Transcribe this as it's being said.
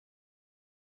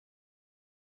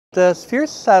The Sphere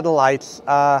satellites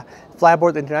fly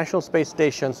aboard the International Space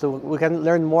Station, so we can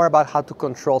learn more about how to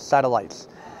control satellites.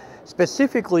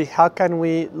 Specifically, how can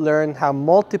we learn how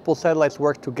multiple satellites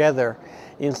work together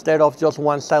instead of just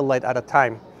one satellite at a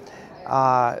time?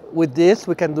 With this,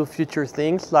 we can do future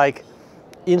things like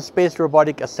in-space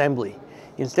robotic assembly.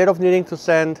 Instead of needing to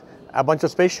send a bunch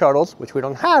of space shuttles, which we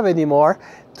don't have anymore,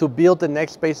 to build the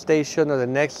next space station or the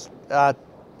next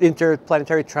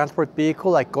interplanetary transport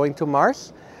vehicle like going to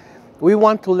Mars, we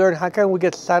want to learn how can we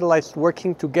get satellites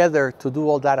working together to do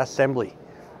all that assembly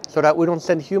so that we don't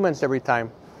send humans every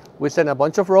time. We send a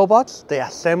bunch of robots, they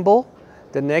assemble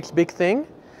the next big thing,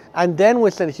 and then we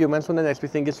send humans when the next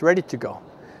big thing is ready to go.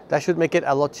 That should make it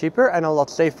a lot cheaper and a lot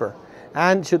safer,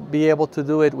 and should be able to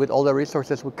do it with all the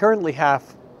resources we currently have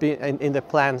in the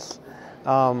plans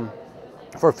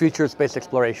for future space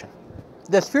exploration.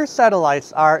 The Sphere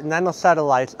satellites are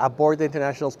nanosatellites aboard the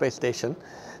International Space Station.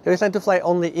 They're designed to fly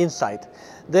only inside.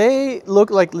 They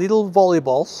look like little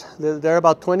volleyballs. They're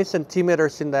about 20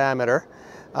 centimeters in diameter.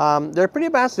 They're pretty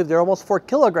massive. They're almost 4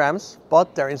 kilograms,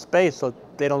 but they're in space, so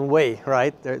they don't weigh,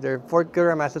 right? They're 4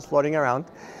 kilogram masses floating around.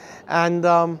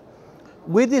 And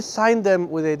we designed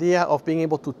them with the idea of being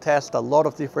able to test a lot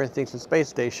of different things in space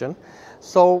station.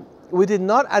 So we did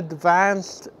not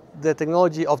advance the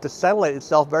technology of the satellite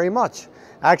itself very much.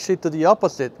 Actually, to the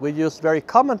opposite, we used very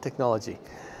common technology.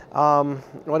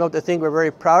 One of the things we're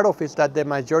very proud of is that the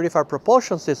majority of our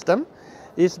propulsion system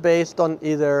is based on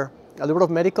either a little bit of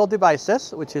medical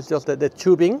devices, which is just the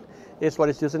tubing is what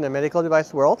is used in the medical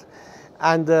device world.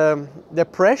 And the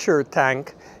pressure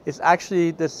tank is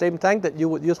actually the same tank that you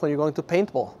would use when you're going to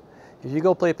paintball. If you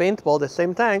go play paintball, the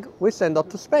same tank we send up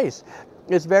to space.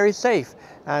 It's very safe,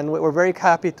 and we're very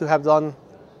happy to have done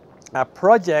a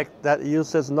project that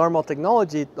uses normal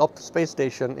technology up to space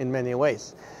station in many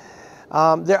ways.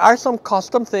 There are some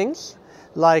custom things,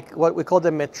 like what we call the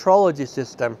metrology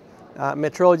system.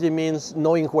 Metrology means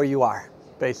knowing where you are,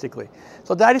 basically.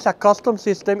 So that is a custom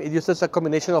system. It uses a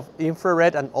combination of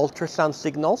infrared and ultrasound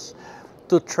signals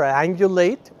to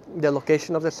triangulate the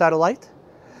location of the satellite.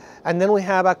 And then we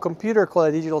have a computer called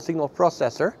a digital signal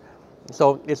processor.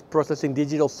 So it's processing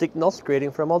digital signals,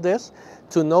 creating from all this,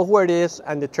 to know where it is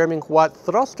and determine what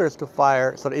thrusters to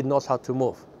fire so that it knows how to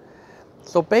move.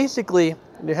 So basically,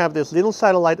 you have this little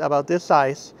satellite about this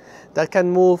size that can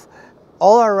move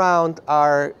all around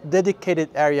our dedicated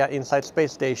area inside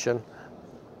space station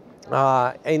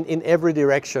in every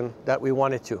direction that we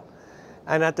want it to.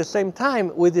 And at the same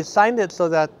time, we designed it so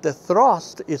that the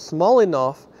thrust is small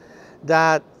enough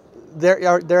that there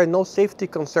are no safety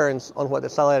concerns on what the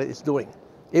satellite is doing.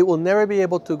 It will never be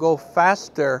able to go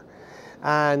faster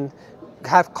and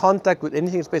have contact with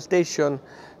anything in space station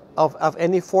of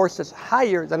any forces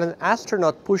higher than an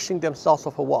astronaut pushing themselves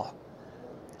off a wall.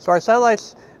 So our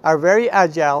satellites are very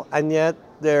agile, and yet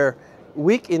they're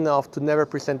weak enough to never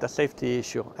present a safety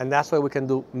issue, and that's why we can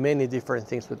do many different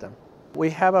things with them. We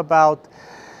have about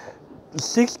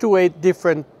 6 to 8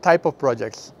 different type of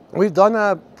projects. We've done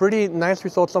a pretty nice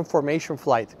results on formation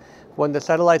flight, when the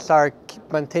satellites are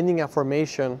maintaining a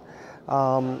formation,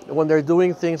 when they're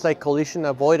doing things like collision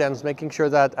avoidance, making sure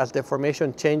that as the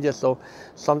formation changes, so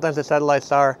sometimes the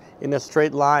satellites are in a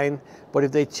straight line, but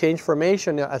if they change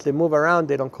formation as they move around,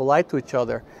 they don't collide to each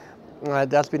other.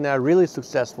 That's been a really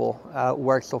successful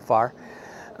work so far.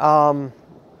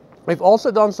 We've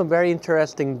also done some very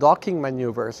interesting docking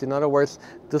maneuvers. In other words,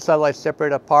 two satellites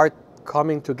separate apart,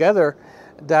 coming together,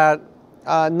 that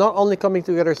not only coming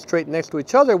together straight next to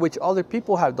each other, which other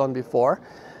people have done before.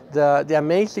 The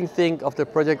amazing thing of the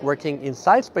project working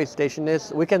inside space station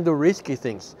is we can do risky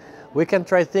things. We can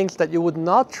try things that you would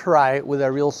not try with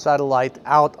a real satellite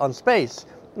out on space,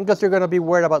 because you're going to be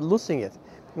worried about losing it.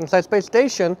 Inside space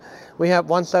station, we have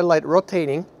one satellite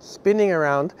rotating, spinning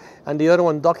around, and the other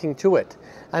one docking to it.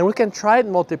 And we can try it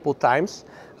multiple times.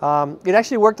 It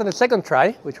actually worked on the second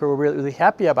try, which we're really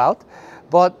happy about.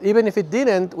 But even if it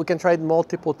didn't, we can try it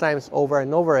multiple times over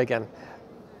and over again.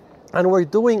 And we're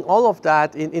doing all of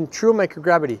that in true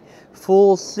microgravity,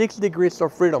 full 6 degrees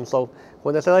of freedom. So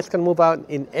when the satellites can move out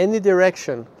in any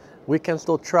direction, we can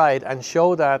still try it and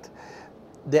show that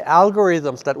the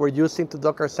algorithms that we're using to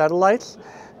dock our satellites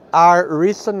are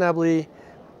reasonably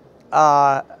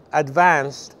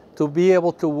advanced to be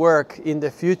able to work in the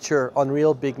future on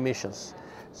real big missions.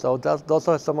 So those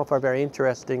are some of our very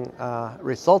interesting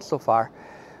results so far.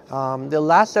 The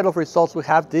last set of results we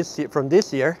have from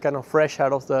this year, kind of fresh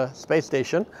out of the space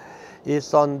station,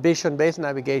 is on vision-based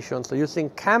navigation. So using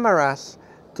cameras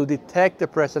to detect the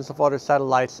presence of other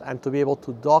satellites and to be able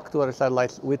to dock to other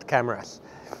satellites with cameras.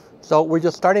 So we're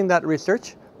just starting that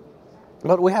research.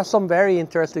 But we have some very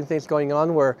interesting things going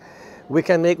on where we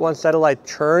can make one satellite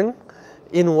turn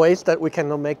in ways that we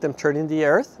cannot make them turn in the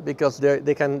Earth because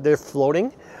they're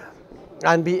floating,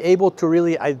 and be able to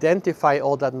really identify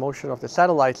all that motion of the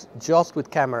satellites just with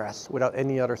cameras without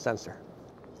any other sensor.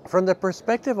 From the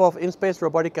perspective of in-space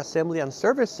robotic assembly and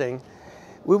servicing,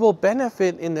 we will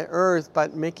benefit in the Earth by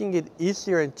making it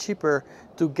easier and cheaper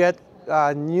to get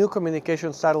new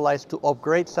communication satellites, to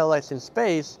upgrade satellites in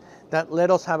space that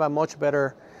let us have a much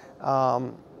better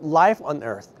life on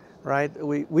Earth, right?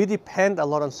 We depend a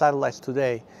lot on satellites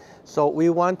today, so we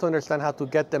want to understand how to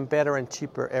get them better and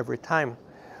cheaper every time.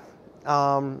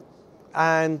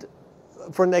 And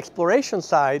from the exploration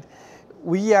side,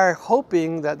 we are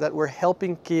hoping that we're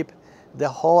helping keep the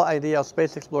whole idea of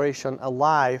space exploration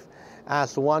alive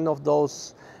as one of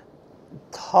those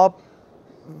top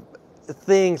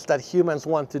things that humans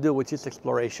want to do, which is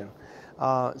exploration.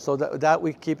 So that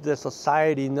we keep the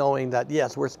society knowing that,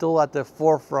 yes, we're still at the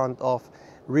forefront of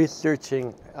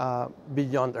researching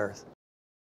beyond Earth.